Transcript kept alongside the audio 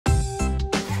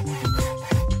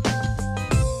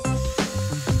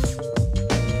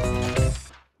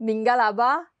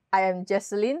Mingalaba, I am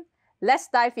Jesselyn. Let's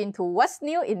dive into what's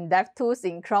new in DevTools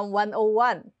in Chrome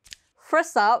 101.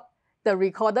 First up, the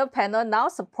Recorder panel now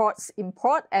supports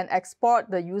import and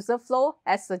export the user flow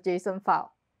as a JSON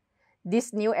file.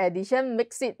 This new addition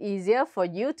makes it easier for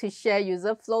you to share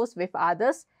user flows with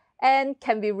others and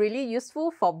can be really useful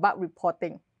for bug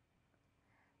reporting.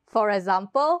 For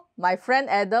example, my friend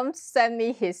Adam sent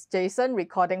me his JSON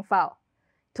recording file.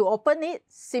 To open it,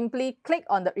 simply click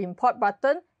on the import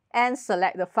button and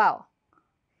select the file.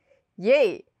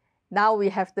 Yay! Now we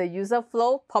have the user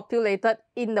flow populated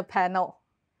in the panel.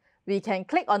 We can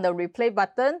click on the replay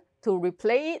button to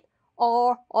replay it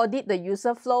or audit the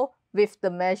user flow with the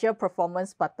measure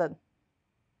performance button.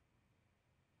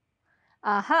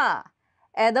 Aha!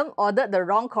 Adam ordered the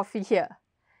wrong coffee here.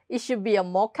 It should be a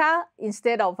mocha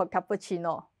instead of a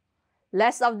cappuccino.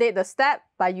 Let's update the step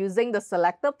by using the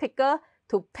selector picker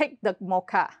to pick the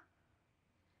mocha.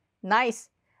 Nice!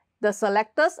 The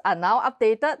selectors are now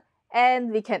updated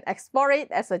and we can export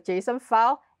it as a JSON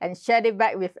file and share it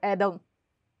back with Adam.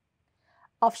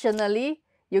 Optionally,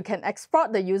 you can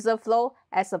export the user flow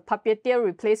as a Puppeteer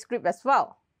replay script as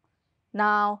well.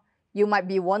 Now, you might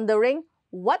be wondering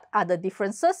what are the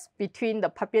differences between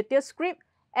the Puppeteer script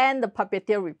and the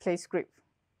Puppeteer replay script.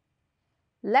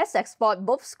 Let's export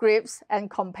both scripts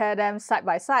and compare them side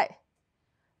by side.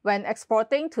 When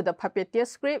exporting to the Puppeteer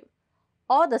script,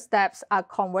 all the steps are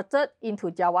converted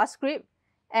into JavaScript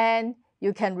and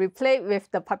you can replay with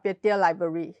the Puppeteer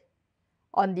library.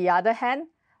 On the other hand,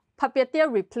 Puppeteer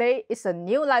Replay is a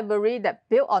new library that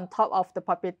built on top of the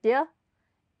Puppeteer.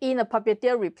 In a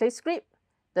Puppeteer replay script,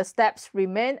 the steps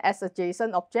remain as a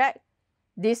JSON object.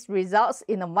 This results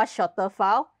in a much shorter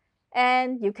file,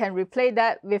 and you can replay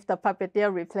that with the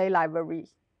Puppeteer replay library.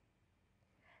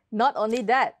 Not only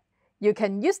that, you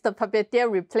can use the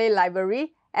Puppeteer replay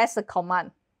library as a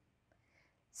command.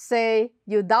 Say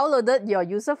you downloaded your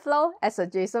user flow as a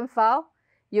JSON file,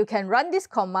 you can run this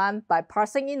command by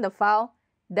parsing in the file,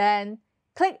 then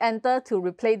click Enter to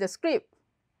replay the script.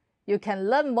 You can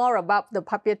learn more about the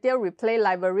Puppeteer replay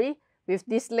library with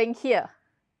this link here.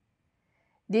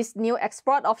 These new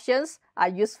export options are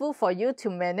useful for you to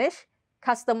manage,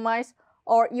 customize,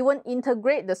 or even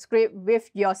integrate the script with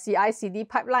your CI/CD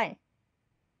pipeline.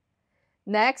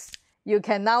 Next, you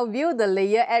can now view the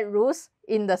layer add rules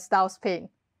in the Styles pane.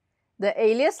 The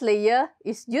alias layer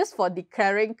is used for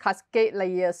declaring cascade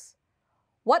layers.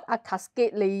 What are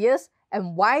cascade layers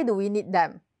and why do we need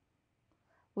them?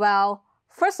 Well,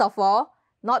 first of all,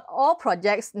 not all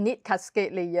projects need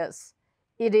cascade layers.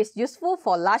 It is useful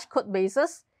for large code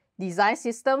bases, design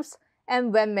systems,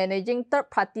 and when managing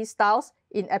third-party styles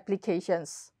in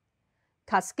applications.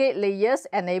 Cascade layers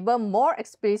enable more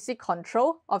explicit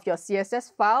control of your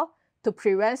CSS file to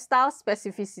prevent style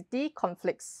specificity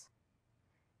conflicts.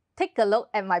 Take a look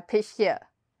at my page here.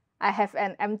 I have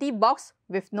an empty box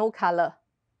with no color.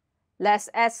 Let's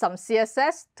add some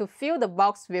CSS to fill the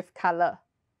box with color.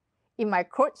 In my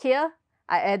code here,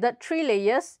 I added 3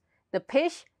 layers: the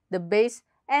page, the base,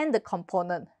 and the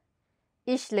component.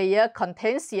 Each layer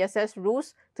contains CSS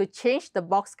rules to change the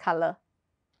box color.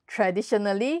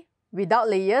 Traditionally, without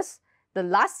layers, the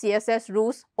last CSS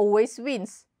rules always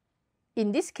wins.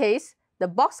 In this case, the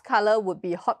box color would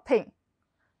be hot pink.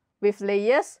 With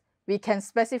layers, we can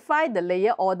specify the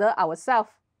layer order ourselves.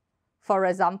 For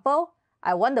example,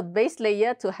 I want the base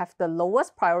layer to have the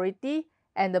lowest priority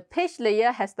and the page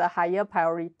layer has the higher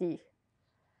priority.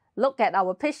 Look at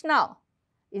our page now.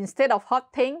 Instead of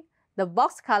hot pink, the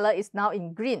box color is now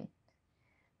in green.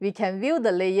 We can view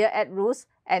the layer add rules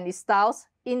and its styles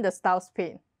in the Styles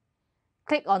pane.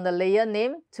 Click on the layer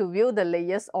name to view the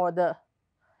layers order.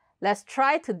 Let's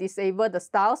try to disable the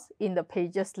styles in the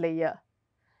pages layer.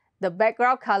 The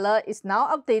background color is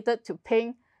now updated to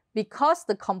pink because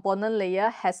the component layer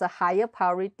has a higher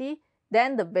priority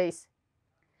than the base.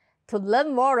 To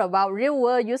learn more about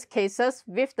real-world use cases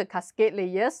with the cascade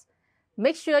layers,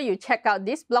 make sure you check out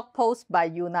this blog post by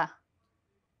Yuna.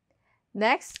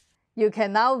 Next, you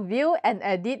can now view and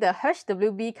edit the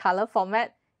HWB color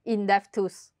format in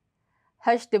DevTools.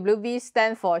 HWB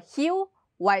stands for hue,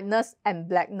 whiteness, and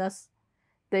blackness.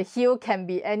 The hue can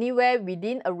be anywhere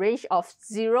within a range of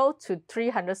 0 to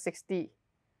 360.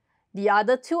 The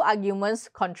other 2 arguments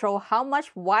control how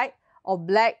much white or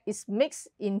black is mixed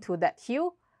into that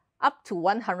hue, up to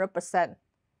 100%.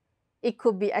 It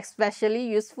could be especially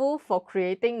useful for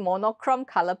creating monochrome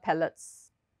color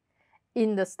palettes.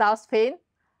 In the Styles pane,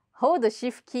 hold the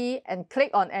Shift key and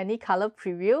click on any color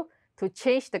preview to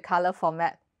change the color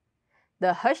format.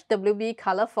 The HWB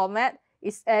color format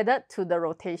is added to the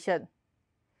rotation.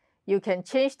 You can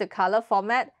change the color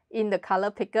format in the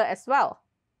color picker as well.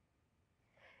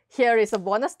 Here is a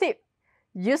bonus tip.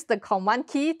 Use the command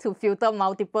key to filter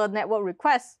multiple network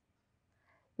requests.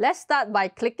 Let's start by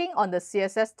clicking on the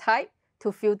CSS type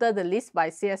to filter the list by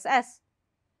CSS.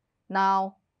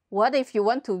 Now, what if you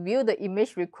want to view the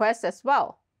image request as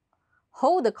well?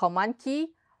 Hold the command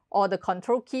key or the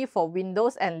control key for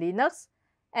Windows and Linux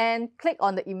and click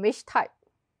on the image type.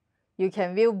 You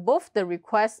can view both the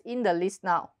requests in the list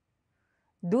now.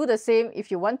 Do the same if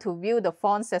you want to view the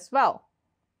fonts as well.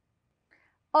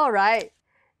 Alright,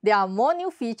 there are more new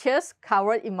features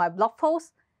covered in my blog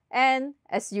post, and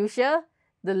as usual,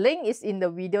 the link is in the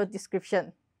video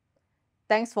description.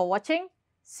 Thanks for watching.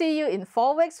 See you in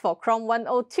 4 weeks for Chrome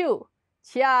 102.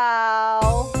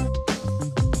 Ciao!